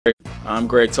I'm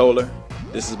Greg Toler.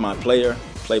 This is my player,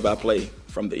 play-by-play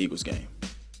from the Eagles game.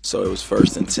 So it was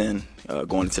 1st and 10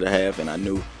 going into the half, and I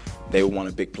knew they would want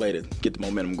a big play to get the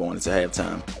momentum going into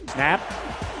halftime. Snap.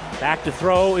 Back to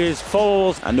throw is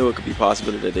Foles. I knew it could be a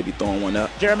possibility that they'd be throwing one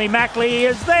up. Jeremy Mackley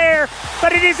is there,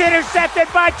 but it is intercepted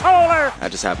by Toler. I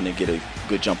just happened to get a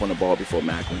good jump on the ball before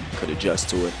Mackley could adjust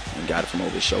to it and got it from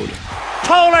over his shoulder.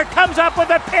 Toler comes up with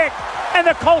a pick, and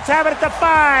the Colts have it at the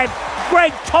 5.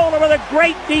 Greg Toler with a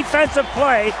great defensive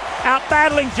play, out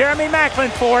battling Jeremy Macklin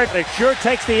for it. It sure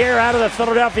takes the air out of the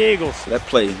Philadelphia Eagles. That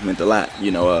play meant a lot.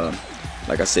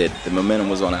 Like I said, the momentum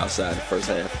was on the outside the first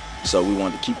half, so we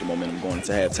wanted to keep the momentum going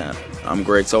into halftime. I'm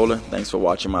Greg Toler. Thanks for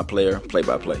watching my player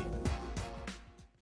play-by-play.